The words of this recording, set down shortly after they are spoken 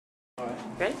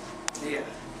Great. Yeah. Hey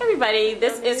everybody,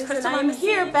 this is Crystal. I'm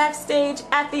here backstage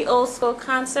at the Old School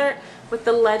concert with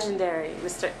the legendary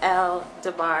Mr. L.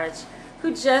 Debarge,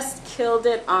 who just killed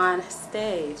it on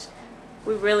stage.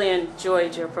 We really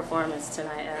enjoyed your performance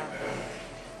tonight, L.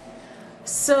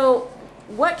 So,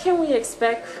 what can we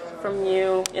expect from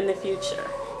you in the future?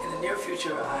 In the near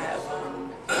future, I have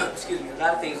a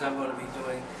lot of things I'm going to be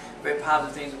doing. Very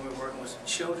positive things. We're working with some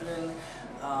children,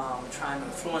 trying to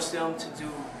influence them to do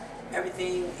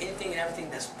anything and everything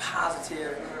that's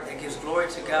positive, that gives glory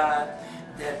to God,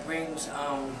 that brings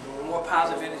more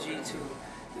positive energy to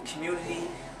the community.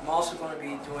 I'm also going to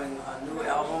be doing a new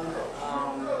album.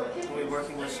 We're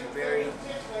working with some very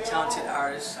talented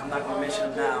artists. I'm not going to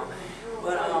mention them now,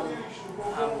 but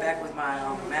I'm back with my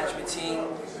management team,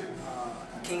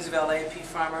 Kings of LA, Pete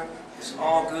Farmer. It's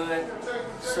all good.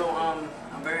 So I'm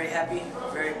very happy,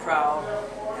 very proud,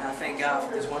 and I thank God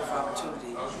for this wonderful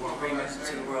opportunity to bring music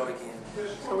to the world again.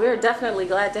 So we're definitely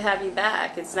glad to have you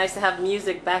back. It's nice to have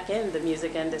music back in the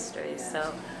music industry.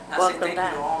 So welcome thank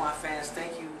back. You to all my fans.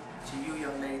 Thank you to you,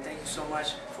 young lady. Thank you so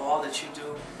much for all that you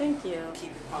do. Thank you.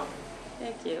 Keep it pumping.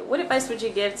 Thank you. What advice would you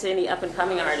give to any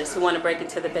up-and-coming artists who want to break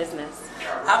into the business?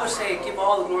 I would say give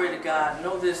all the glory to God.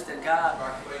 Know this, that God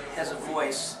has a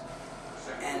voice,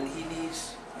 and He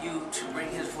needs you to bring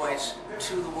His voice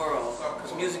to the world,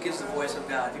 because music is the voice of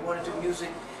God. If you want to do music,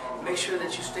 make sure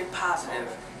that you stay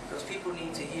positive, because people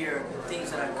need to hear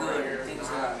things that are good, things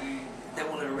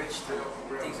that will enrich them,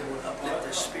 things that will uplift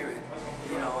their spirit,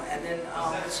 you know. And then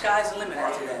the sky's the limit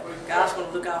after that. God's going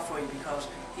to look out for you because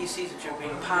He sees that you're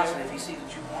being positive. He sees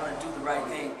that you want to do the right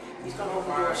thing. He's going to open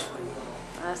doors for you.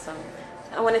 Awesome.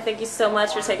 I want to thank you so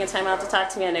much for taking time out to talk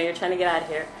to me. I know you're trying to get out of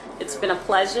here. It's been a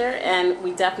pleasure, and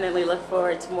we definitely look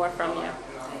forward to more from you.